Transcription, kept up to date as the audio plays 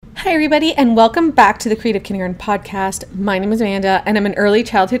Hi, everybody, and welcome back to the Creative Kindergarten Podcast. My name is Amanda, and I'm an early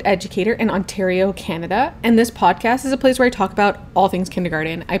childhood educator in Ontario, Canada. And this podcast is a place where I talk about all things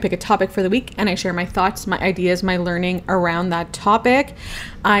kindergarten. I pick a topic for the week, and I share my thoughts, my ideas, my learning around that topic.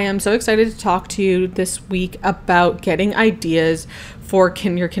 I am so excited to talk to you this week about getting ideas for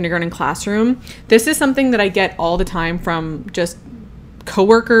your kindergarten classroom. This is something that I get all the time from just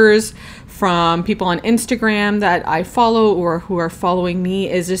coworkers, from people on Instagram that I follow or who are following me,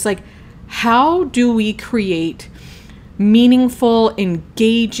 is just like, how do we create meaningful,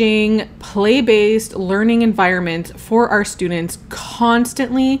 engaging, play-based learning environments for our students,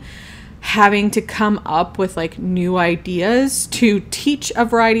 constantly having to come up with like new ideas to teach a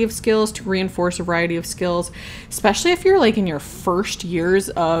variety of skills, to reinforce a variety of skills, especially if you're like in your first years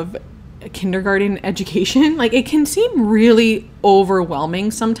of kindergarten education. Like, it can seem really overwhelming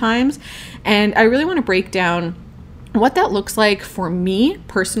sometimes, and I really want to break down what that looks like for me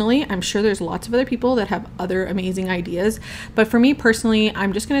personally. I'm sure there's lots of other people that have other amazing ideas, but for me personally,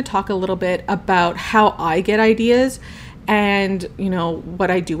 I'm just going to talk a little bit about how I get ideas and,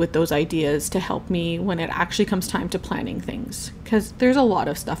 what I do with those ideas to help me when it actually comes time to planning things, because there's a lot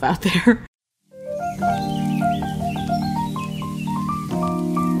of stuff out there.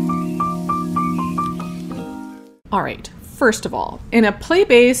 All right, first of all, in a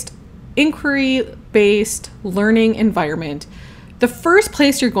play-based, inquiry-based learning environment, the first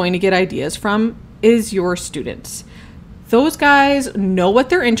place you're going to get ideas from is your students. Those guys know what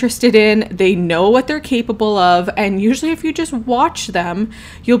they're interested in, they know what they're capable of, and usually if you just watch them,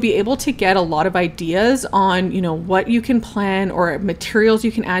 you'll be able to get a lot of ideas on, what you can plan or materials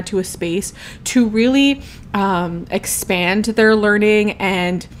you can add to a space to really expand their learning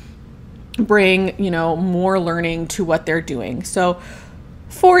and bring, more learning to what they're doing. So,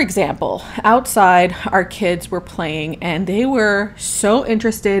 for example, outside, our kids were playing and they were so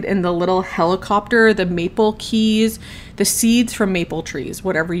interested in the little helicopter, the maple keys, the seeds from maple trees,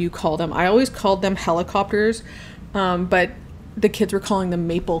 whatever you call them. I always called them helicopters, but the kids were calling them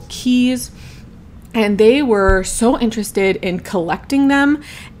maple keys. And they were so interested in collecting them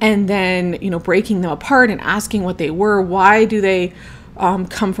and then, breaking them apart and asking what they were. Why do they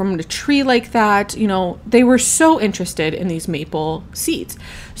come from a tree like that? They were so interested in these maple seeds.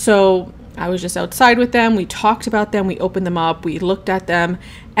 So I was just outside with them. We talked about them. We opened them up. We looked at them,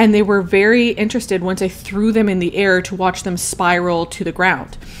 and they were very interested once I threw them in the air to watch them spiral to the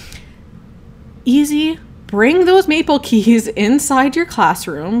ground. Easy. Bring those maple keys inside your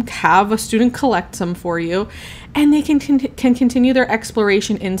classroom, have a student collect some for you, and they can continue their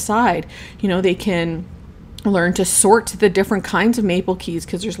exploration inside. They can learn to sort the different kinds of maple keys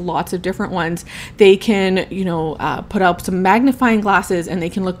because there's lots of different ones. They can, put out some magnifying glasses and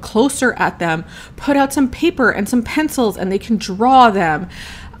they can look closer at them, put out some paper and some pencils and they can draw them.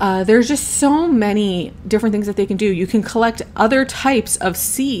 There's just so many different things that they can do. You can collect other types of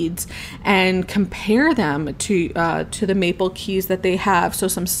seeds and compare them to the maple keys that they have. So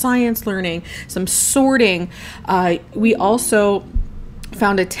some science learning, some sorting. We also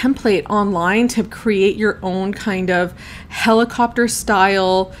found a template online to create your own kind of helicopter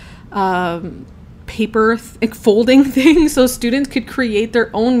style paper folding thing, so students could create their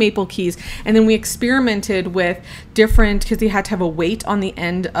own maple keys. And then we experimented with different, because they had to have a weight on the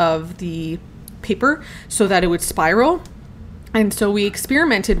end of the paper so that it would spiral. And so we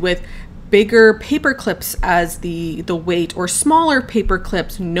experimented with bigger paper clips as the weight, or smaller paper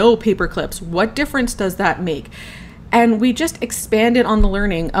clips, no paper clips. What difference does that make? And we just expanded on the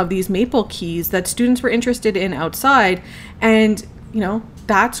learning of these maple keys that students were interested in outside. And,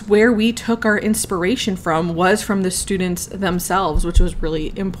 that's where we took our inspiration from, was from the students themselves, which was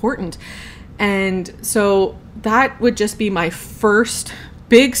really important. And so that would just be my first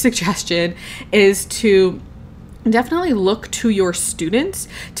big suggestion, is to definitely look to your students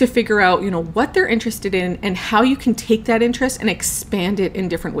to figure out, what they're interested in and how you can take that interest and expand it in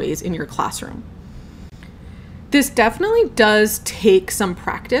different ways in your classroom. This definitely does take some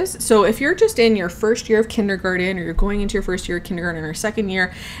practice. So if you're just in your first year of kindergarten, or you're going into your first year of kindergarten or second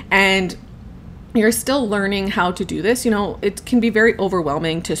year, and you're still learning how to do this, it can be very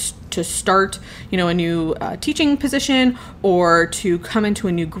overwhelming to start, a new teaching position, or to come into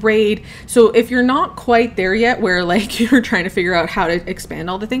a new grade. So if you're not quite there yet, where like you're trying to figure out how to expand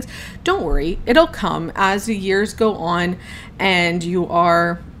all the things, don't worry. It'll come as the years go on and you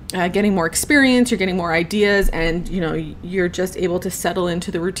are getting more experience, you're getting more ideas, and you're just able to settle into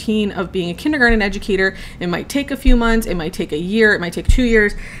the routine of being a kindergarten educator. It might take a few months, it might take a year, it might take 2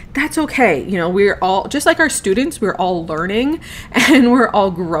 years. That's okay. We're all, just like our students, we're all learning and we're all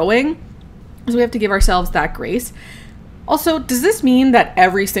growing. So we have to give ourselves that grace. Also, does this mean that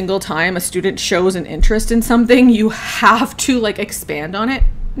every single time a student shows an interest in something, you have to like expand on it?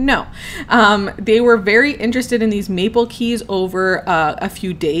 No. They were very interested in these maple keys over a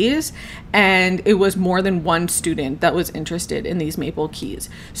few days, and it was more than one student that was interested in these maple keys.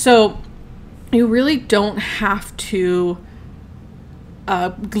 So you really don't have to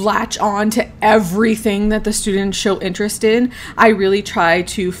latch on to everything that the students show interest in. I really try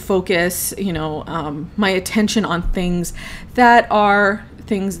to focus, my attention on things that are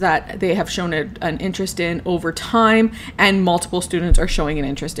things that they have shown an interest in over time and multiple students are showing an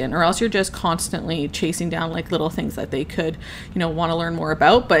interest in, or else you're just constantly chasing down like little things that they could, want to learn more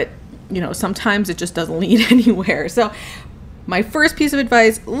about, but sometimes it just doesn't lead anywhere. So my first piece of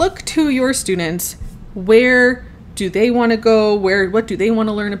advice, look to your students. Where do they want to go? What do they want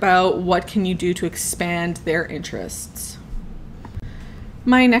to learn about? What can you do to expand their interests?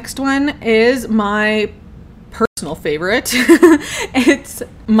 My next one is my personal favorite. It's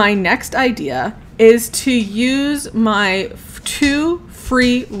my next idea is to use my 2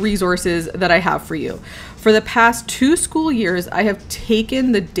 free resources that I have for you. For the past 2 school years, I have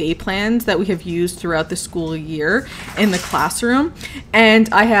taken the day plans that we have used throughout the school year in the classroom, and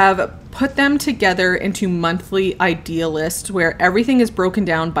I have put them together into monthly idea lists where everything is broken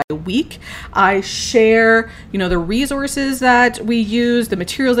down by week. I share, the resources that we use, the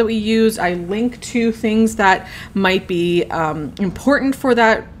materials that we use. I link to things that might be important for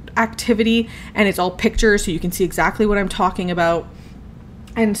that activity, and it's all pictures so you can see exactly what I'm talking about.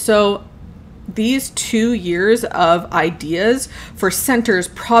 And so these 2 years of ideas for centers,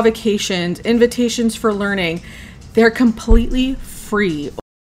 provocations, invitations for learning, they're completely free on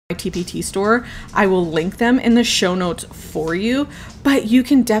my TPT store. I will link them in the show notes for you, but you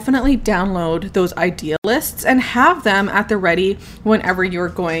can definitely download those idea lists and have them at the ready whenever you're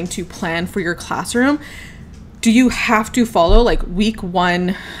going to plan for your classroom. Do you have to follow like week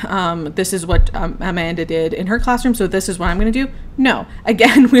 1? This is what Amanda did in her classroom, so this is what I'm going to do. No,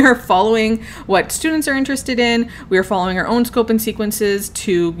 again, we are following what students are interested in. We are following our own scope and sequences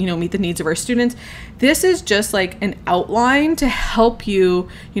to, meet the needs of our students. This is just like an outline to help you,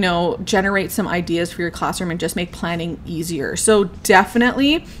 generate some ideas for your classroom and just make planning easier. So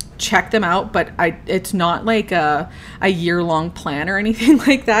definitely check them out, but it's not like a year-long plan or anything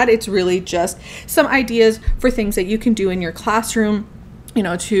like that. It's really just some ideas for things that you can do in your classroom,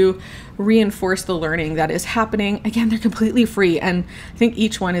 to reinforce the learning that is happening. Again, they're completely free, and I think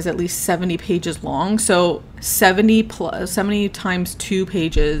each one is at least 70 pages long. So 70 times 2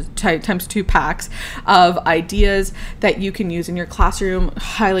 pages times 2 packs of ideas that you can use in your classroom.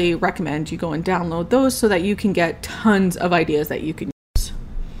 Highly recommend you go and download those so that you can get tons of ideas that you can use.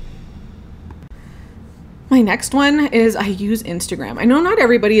 My next one is I use Instagram. I know not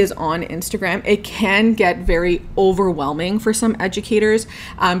everybody is on Instagram. It can get very overwhelming for some educators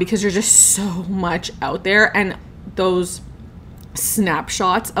because there's just so much out there, and those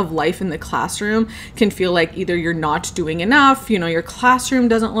snapshots of life in the classroom can feel like either you're not doing enough, your classroom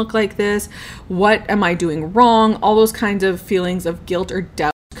doesn't look like this, what am I doing wrong? All those kinds of feelings of guilt or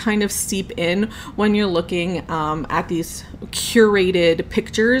doubt kind of seep in when you're looking at these curated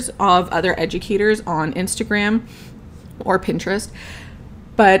pictures of other educators on Instagram or Pinterest.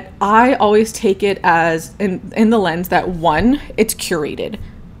 But I always take it as in the lens that 1, it's curated.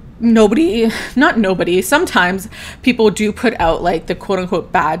 Sometimes people do put out like the quote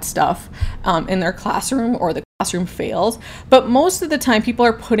unquote bad stuff in their classroom or the classroom fails, but most of the time people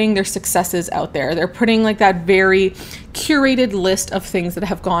are putting their successes out there. They're putting like that very curated list of things that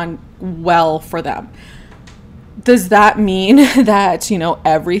have gone well for them. Does that mean that,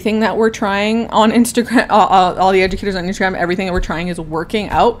 everything that we're trying on Instagram, all the educators on Instagram, everything that we're trying is working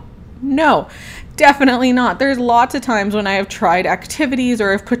out? No, definitely not. There's lots of times when I have tried activities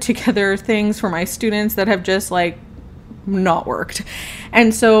or I've put together things for my students that have just like not worked.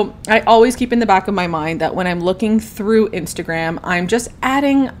 And so I always keep in the back of my mind that when I'm looking through Instagram, I'm just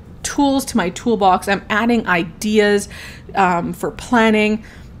adding tools to my toolbox. I'm adding ideas for planning.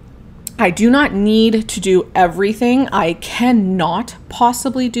 I do not need to do everything. I cannot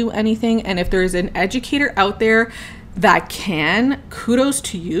possibly do anything. And if there's an educator out there that can, kudos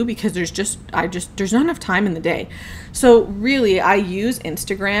to you, because there's not enough time in the day. So really, I use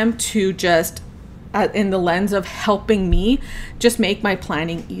Instagram to just in the lens of helping me just make my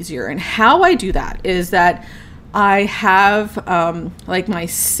planning easier. And how I do that is that I have like my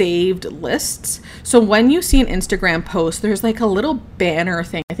saved lists. So when you see an Instagram post, there's like a little banner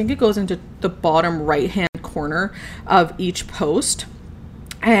thing. I think it goes into the bottom right hand corner of each post.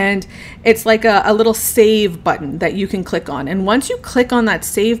 And it's like a little save button that you can click on. And once you click on that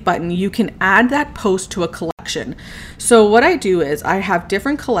save button, you can add that post to a collection. So what I do is I have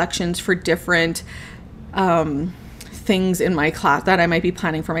different collections for different things in my class that I might be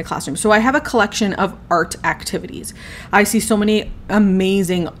planning for my classroom. So I have a collection of art activities. I see so many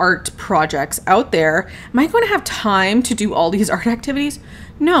amazing art projects out there. Am I going to have time to do all these art activities?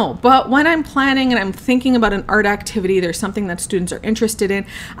 No, but when I'm planning and I'm thinking about an art activity, there's something that students are interested in,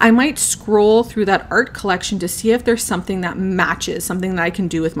 I might scroll through that art collection to see if there's something that matches, something that I can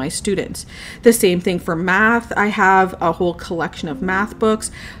do with my students. The same thing for math. I have a whole collection of math books.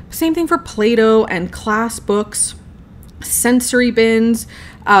 Same thing for Play-Doh and class books, sensory bins,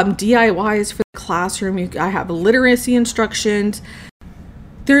 DIYs for the classroom. I have literacy instructions.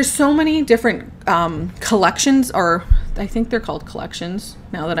 There's so many different collections, or I think they're called collections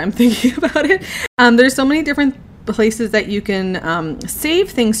now that I'm thinking about it. There's so many different places that you can save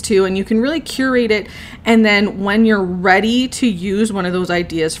things to, and you can really curate it. And then when you're ready to use one of those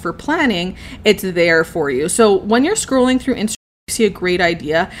ideas for planning, it's there for you. So when you're scrolling through Instagram, you see a great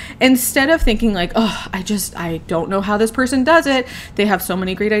idea, instead of thinking like, oh, I don't know how this person does it. They have so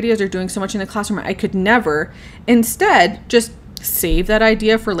many great ideas. They're doing so much in the classroom. I could never. Instead, just save that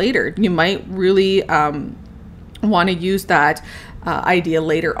idea for later. You might really want to use that idea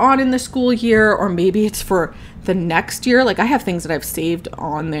later on in the school year, or maybe it's for the next year. Like I have things that I've saved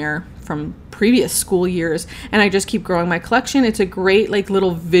on there from previous school years, and I just keep growing my collection. It's a great like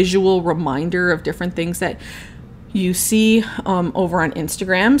little visual reminder of different things that you see over on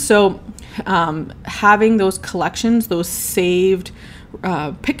Instagram. So having those collections, those saved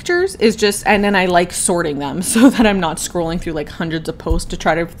pictures is just, and then I like sorting them so that I'm not scrolling through like hundreds of posts to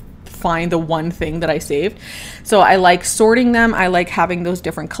try to find the one thing that I saved. So I like sorting them. I like having those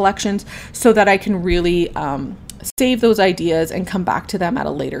different collections so that I can really save those ideas and come back to them at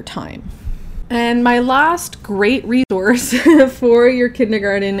a later time. And my last great resource for your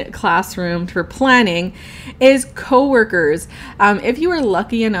kindergarten classroom for planning is coworkers. If you are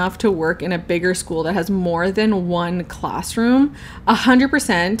lucky enough to work in a bigger school that has more than one classroom,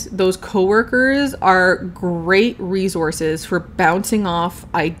 100% those coworkers are great resources for bouncing off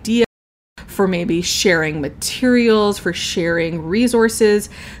ideas, for maybe sharing materials, for sharing resources.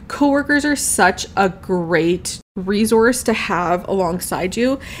 Coworkers are such a great resource to have alongside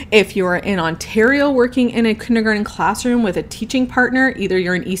you. If you're in Ontario working in a kindergarten classroom with a teaching partner, either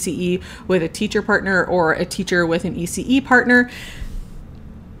you're an ECE with a teacher partner or a teacher with an ECE partner,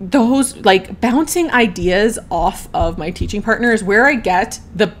 those like bouncing ideas off of my teaching partner is where I get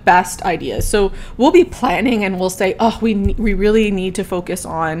the best ideas. So we'll be planning and we'll say, oh, we really need to focus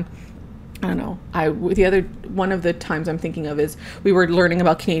on, I don't know. One of the times I'm thinking of is we were learning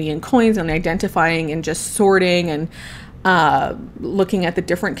about Canadian coins and identifying and just sorting and looking at the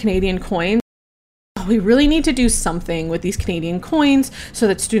different Canadian coins. We really need to do something with these Canadian coins so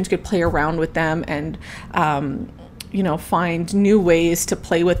that students could play around with them and find new ways to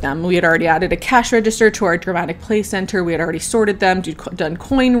play with them. We had already added a cash register to our dramatic play center. We had already sorted them, done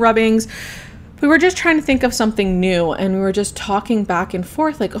coin rubbings. We were just trying to think of something new, and we were just talking back and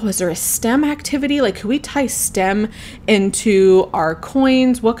forth like, oh, is there a STEM activity? Like, could we tie STEM into our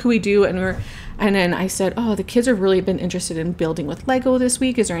coins? What could we do? And then I said, oh, the kids have really been interested in building with Lego this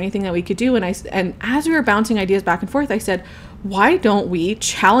week. Is there anything that we could do? And as we were bouncing ideas back and forth, I said, why don't we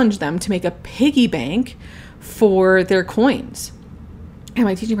challenge them to make a piggy bank for their coins? And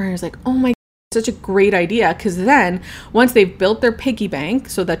my teaching partner was like, oh my, such a great idea, because then once they've built their piggy bank,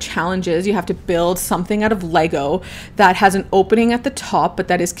 so the challenge is you have to build something out of Lego that has an opening at the top but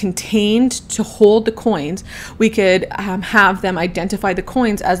that is contained to hold the coins. We could have them identify the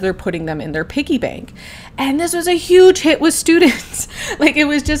coins as they're putting them in their piggy bank. And this was a huge hit with students. Like, it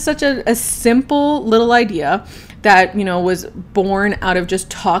was just such a simple little idea that, was born out of just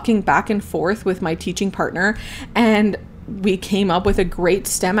talking back and forth with my teaching partner, and we came up with a great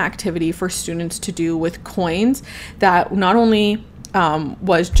STEM activity for students to do with coins that not only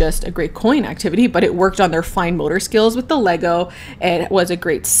was just a great coin activity, but it worked on their fine motor skills with the Lego. It was a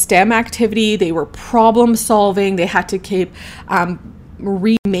great STEM activity. They were problem solving. They had to keep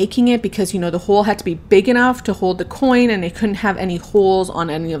remaking it because, the hole had to be big enough to hold the coin, and they couldn't have any holes on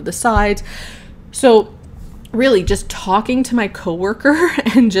any of the sides. So really just talking to my coworker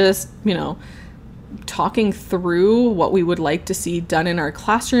and just, talking through what we would like to see done in our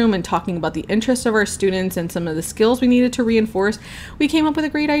classroom and talking about the interests of our students and some of the skills we needed to reinforce, we came up with a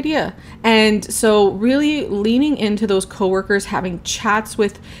great idea. And so really leaning into those coworkers, having chats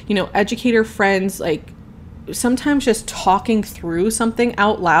with, educator friends, like sometimes just talking through something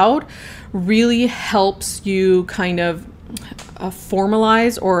out loud really helps you kind of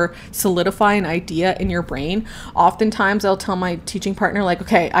formalize or solidify an idea in your brain. Oftentimes I'll tell my teaching partner, like,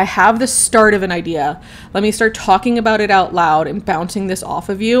 okay, I have the start of an idea. Let me start talking about it out loud and bouncing this off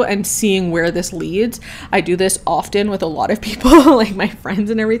of you and seeing where this leads. I do this often with a lot of people, like my friends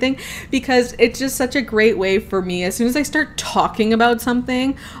and everything, because it's just such a great way for me. As soon as I start talking about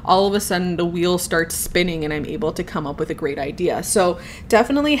something, all of a sudden the wheel starts spinning and I'm able to come up with a great idea. So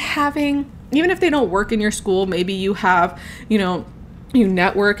definitely having, even if they don't work in your school, maybe you have, you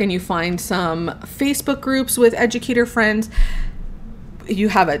network and you find some Facebook groups with educator friends. You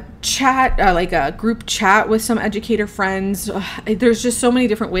have a chat, like a group chat with some educator friends. There's just so many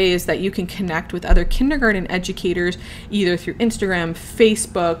different ways that you can connect with other kindergarten educators, either through Instagram,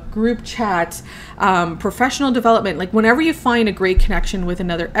 Facebook, group chats, professional development. Like whenever you find a great connection with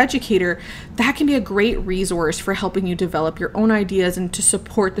another educator, that can be a great resource for helping you develop your own ideas and to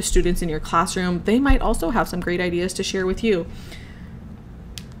support the students in your classroom. They might also have some great ideas to share with you.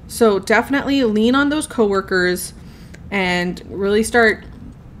 So definitely lean on those coworkers and really start,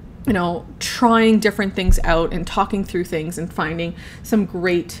 trying different things out and talking through things and finding some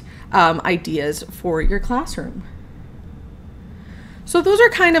great ideas for your classroom. So those are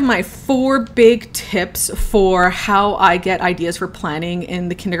kind of my 4 big tips for how I get ideas for planning in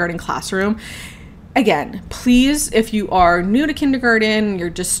the kindergarten classroom. Again, please, if you are new to kindergarten, you're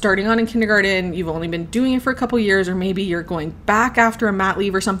just starting on in kindergarten, you've only been doing it for a couple years, or maybe you're going back after a mat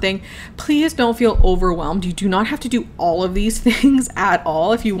leave or something, please don't feel overwhelmed. You do not have to do all of these things at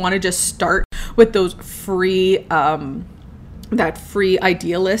all. If you want to just start with those free idea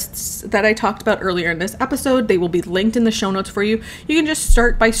lists that I talked about earlier in this episode, they will be linked in the show notes for you. You can just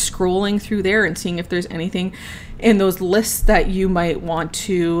start by scrolling through there and seeing if there's anything in those lists that you might want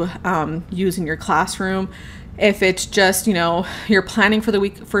to use in your classroom. If it's just, you're planning for the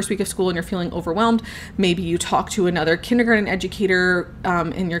first week of school and you're feeling overwhelmed, maybe you talk to another kindergarten educator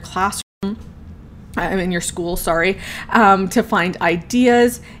in your classroom. In your school, to find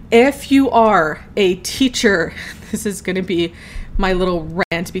ideas. If you are a teacher, this is going to be my little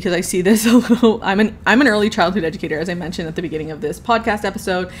rant because I see this a little. I'm an early childhood educator, as I mentioned at the beginning of this podcast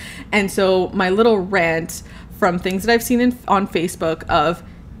episode, and so my little rant from things that I've seen on Facebook of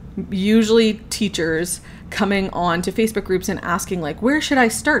usually teachers coming on to Facebook groups and asking, like, where should I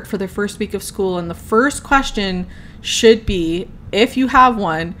start for the first week of school? And the first question should be, if you have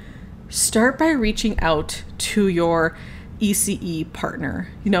one, start by reaching out to your ECE partner.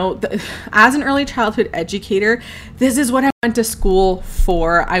 As an early childhood educator, this is what I went to school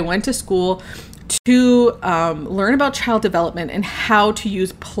for. I went to school to learn about child development and how to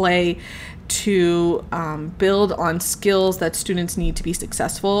use play to build on skills that students need to be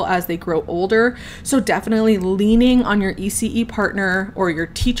successful as they grow older. So definitely leaning on your ECE partner or your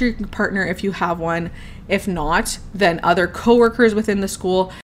teacher partner if you have one. If not, then other coworkers within the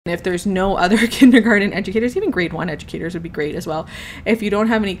school. And if there's no other kindergarten educators, even grade 1 educators would be great as well. If you don't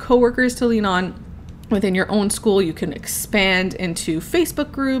have any coworkers to lean on within your own school, you can expand into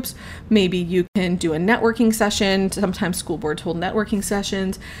Facebook groups. Maybe you can do a networking session. Sometimes school boards hold networking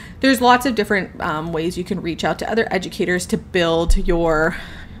sessions. There's lots of different ways you can reach out to other educators to build your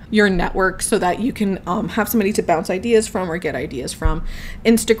network so that you can have somebody to bounce ideas from or get ideas from.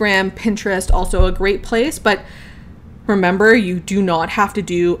 Instagram, Pinterest, also a great place, but remember, you do not have to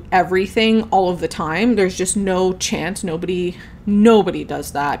do everything all of the time. There's just no chance. Nobody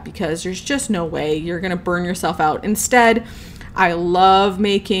does that because there's just no way. You're going to burn yourself out. Instead, I love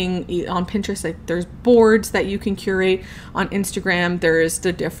making on Pinterest, like there's boards that you can curate. On Instagram, there's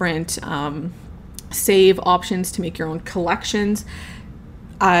the different save options to make your own collections.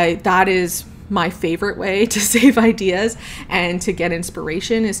 That is my favorite way to save ideas and to get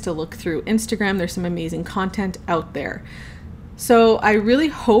inspiration is to look through Instagram. There's some amazing content out there. So I really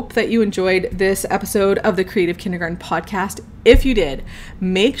hope that you enjoyed this episode of the Creative Kindergarten Podcast. If you did,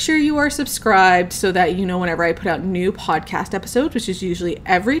 make sure you are subscribed so that you know whenever I put out new podcast episodes, which is usually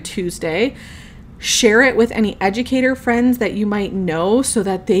every Tuesday. Share it with any educator friends that you might know so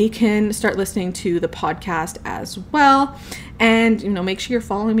that they can start listening to the podcast as well. And, make sure you're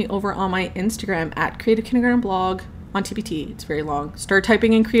following me over on my Instagram at Creative Kindergarten Blog on TPT. It's very long. Start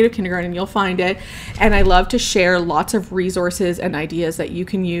typing in Creative Kindergarten, you'll find it. And I love to share lots of resources and ideas that you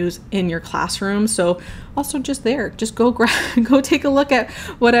can use in your classroom. So also just go take a look at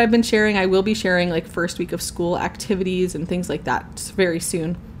what I've been sharing. I will be sharing like first week of school activities and things like that very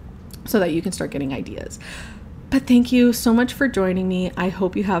soon, so that you can start getting ideas. But thank you so much for joining me. I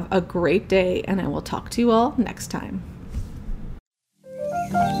hope you have a great day, and I will talk to you all next time.